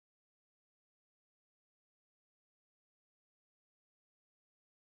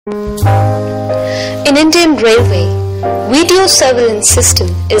In Indian Railway, video surveillance system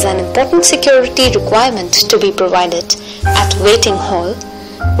is an important security requirement to be provided at waiting hall,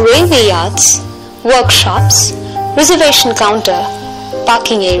 railway yards, workshops, reservation counter,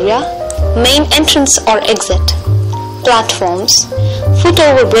 parking area, main entrance or exit, platforms,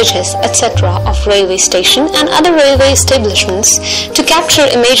 footover bridges, etc. of railway station and other railway establishments to capture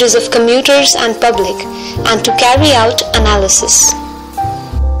images of commuters and public and to carry out analysis.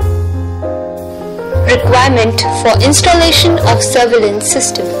 Requirement for installation of surveillance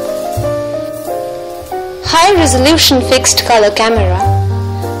system. High resolution fixed color camera,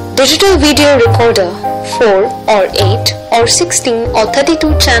 digital video recorder 4 or 8 or 16 or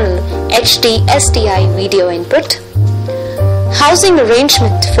 32 channel HD SDI video input, housing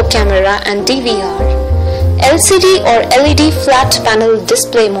arrangement for camera and DVR, LCD or LED flat panel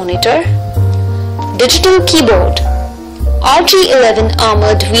display monitor, digital keyboard, RG11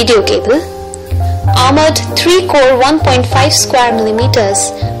 armored video cable, armored 3-core 1.5 square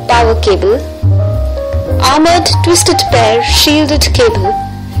millimeters power cable, armored twisted pair shielded cable,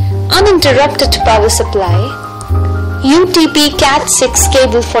 uninterrupted power supply, UTP Cat6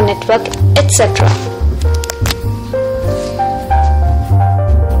 cable for network, etc.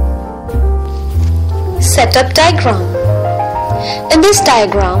 Setup diagram. In this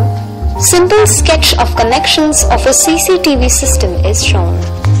diagram, simple sketch of connections of a CCTV system is shown.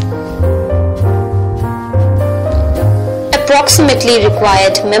 Approximately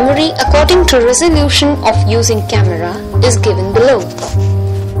required memory according to resolution of using camera is given below.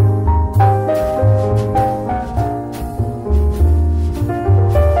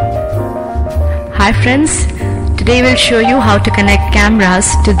 Hi friends, today we'll show you how to connect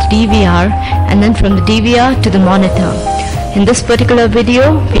cameras to the DVR and then from the DVR to the monitor. In this particular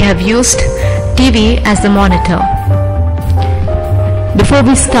video, we have used TV as the monitor. Before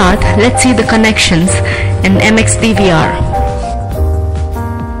we start, let's see the connections in MX DVR.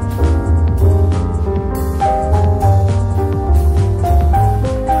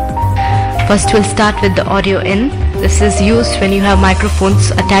 First we'll start with the audio in. This is used when you have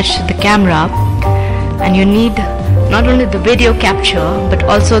microphones attached to the camera and you need not only the video capture but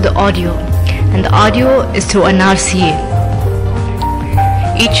also the audio, and the audio is through an RCA.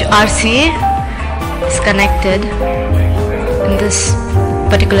 Each RCA is connected in this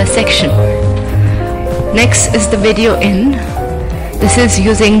particular section. Next is the video in. This is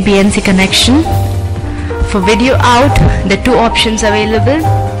using BNC connection. For video out, there are two options available,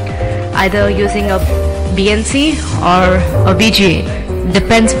 either using a BNC or a VGA.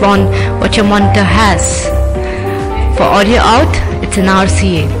 Depends upon what your monitor has. For audio out, it's an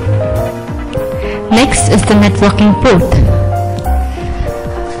RCA. Next is the networking port.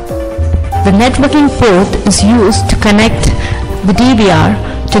 The networking port is used to connect the DVR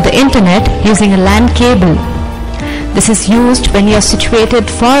to the internet using a LAN cable. This is used when you are situated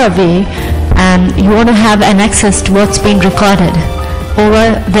far away and you want to have an access to what's being recorded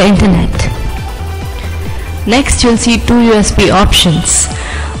over the internet. Next you'll see two USB options.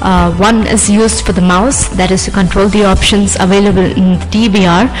 One is used for the mouse, that is to control the options available in the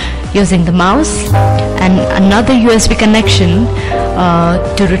DVR using the mouse, and another USB connection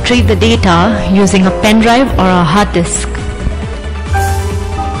to retrieve the data using a pen drive or a hard disk.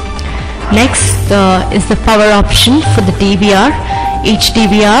 Next is the power option for the DVR. Each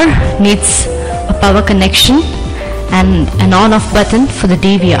DVR needs a power connection and an on-off button for the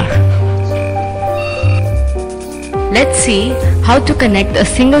DVR. Let's see how to connect a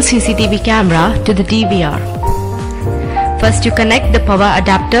single CCTV camera to the DVR. First you connect the power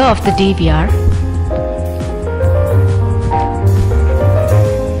adapter of the DVR.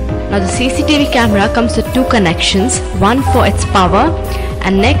 Now the CCTV camera comes with two connections, one for its power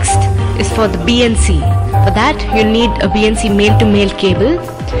and next is for the BNC. For that you need a BNC male-to-male cable.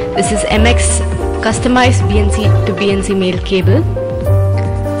 This is MX customized BNC to BNC male cable.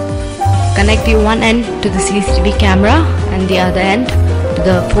 Connect the one end to the CCTV camera and the other end to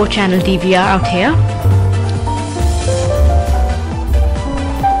the 4-channel DVR out here.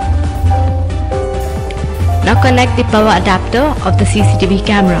 Now connect the power adapter of the CCTV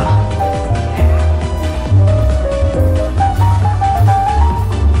camera.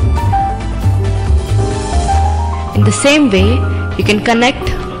 In the same way, you can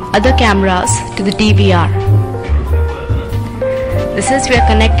connect other cameras to the DVR. This is we are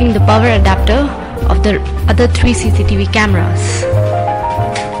connecting the power adapter of the other 3 CCTV cameras.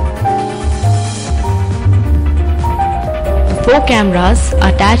 The 4 cameras are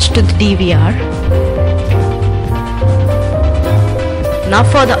attached to the DVR. Now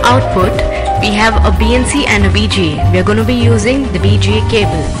for the output, we have a BNC and a VGA. We are going to be using the VGA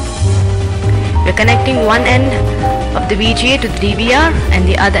cable. We are connecting one end of the VGA to the DVR and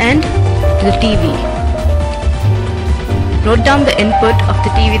the other end to the TV. Note down the input of the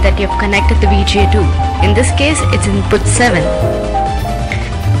TV that you have connected the VGA to. In this case, it's input 7.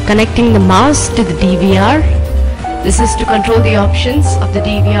 Connecting the mouse to the DVR. This is to control the options of the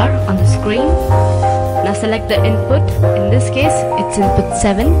DVR on the screen. Now select the input. In this case, it's input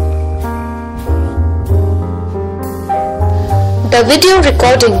 7. The video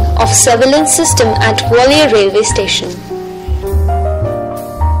recording of surveillance system at Gwalior railway station.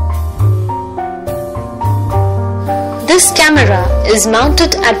 This camera is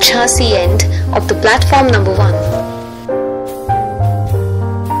mounted at chassis end of the platform number 1.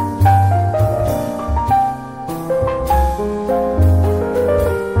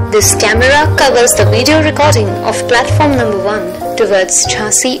 This camera covers the video recording of platform number 1 towards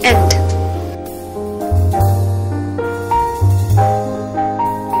chassis end.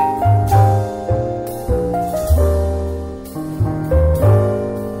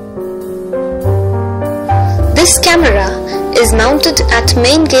 This camera is mounted at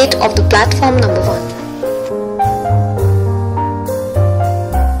main gate of the platform number 1.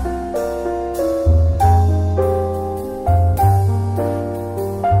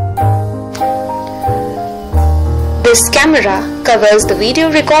 This camera covers the video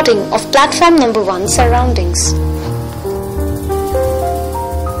recording of platform number 1 surroundings.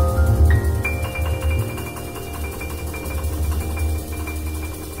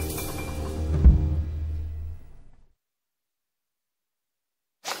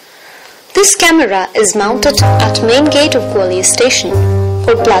 This camera is mounted at main gate of Gwalior station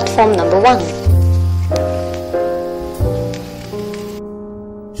for platform number 1.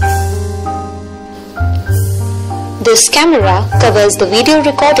 This camera covers the video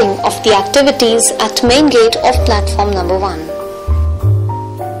recording of the activities at main gate of platform number 1.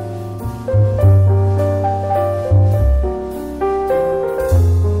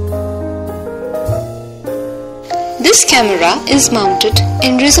 This camera is mounted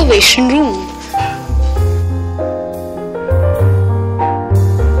in reservation room.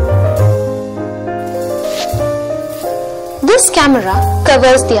 This camera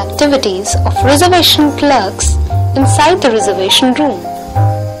covers the activities of reservation clerks inside the reservation room.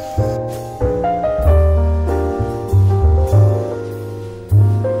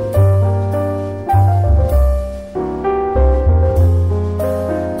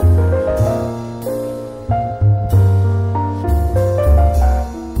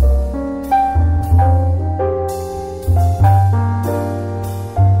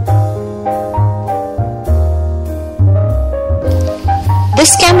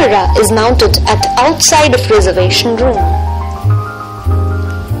 This camera is mounted at outside of reservation room.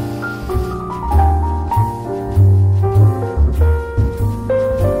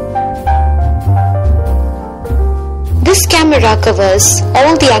 This camera covers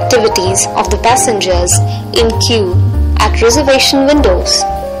all the activities of the passengers in queue at reservation windows.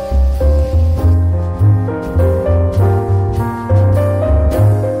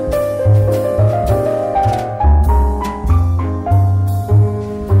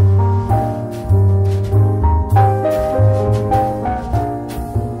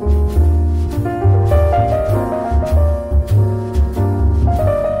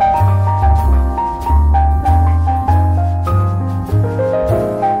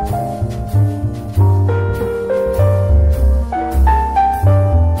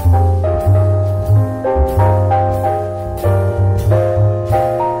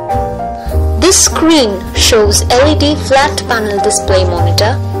 This screen shows LED flat panel display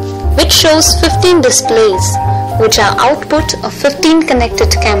monitor, which shows 15 displays, which are output of 15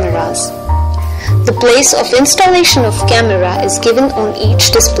 connected cameras. The place of installation of camera is given on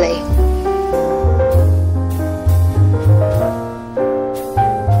each display.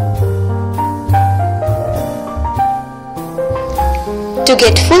 To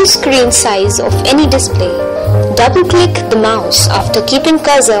get full screen size of any display, double-click the mouse after keeping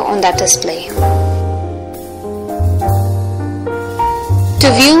cursor on that display. To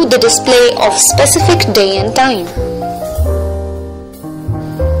view the display of specific day and time,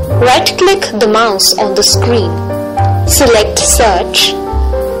 right-click the mouse on the screen, select Search,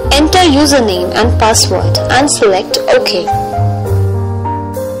 enter username and password and select OK.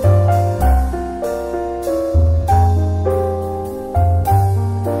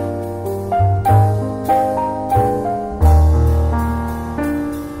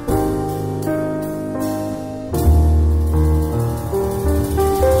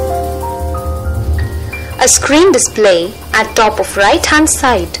 A screen display at top of right hand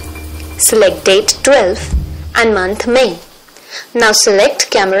side. Select date 12 and month May. Now select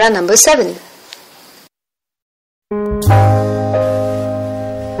camera number 7.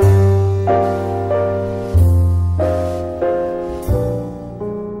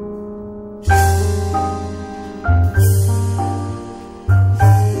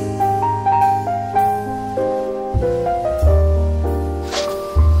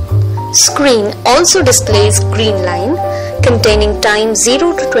 Screen also displays green line containing time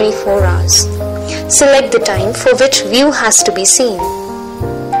 0 to 24 hours. Select the time for which view has to be seen.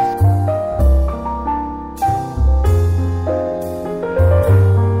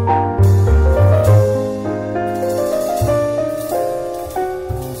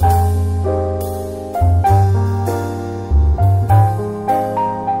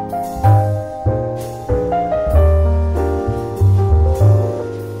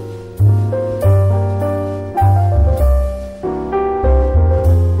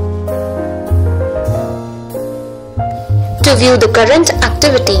 To view the current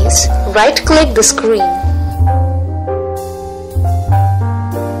activities, right-click the screen.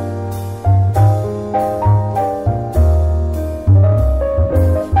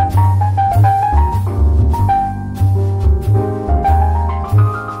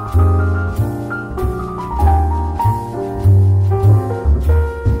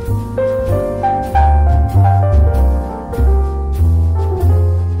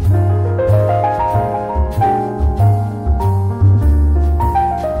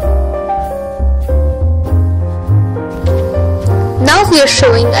 Now we are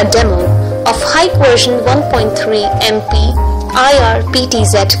showing a demo of Hike version 1.3 MP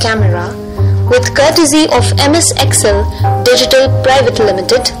IRCAMTECH camera with courtesy of MS Excel Digital Private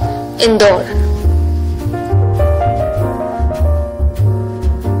Limited, Indore.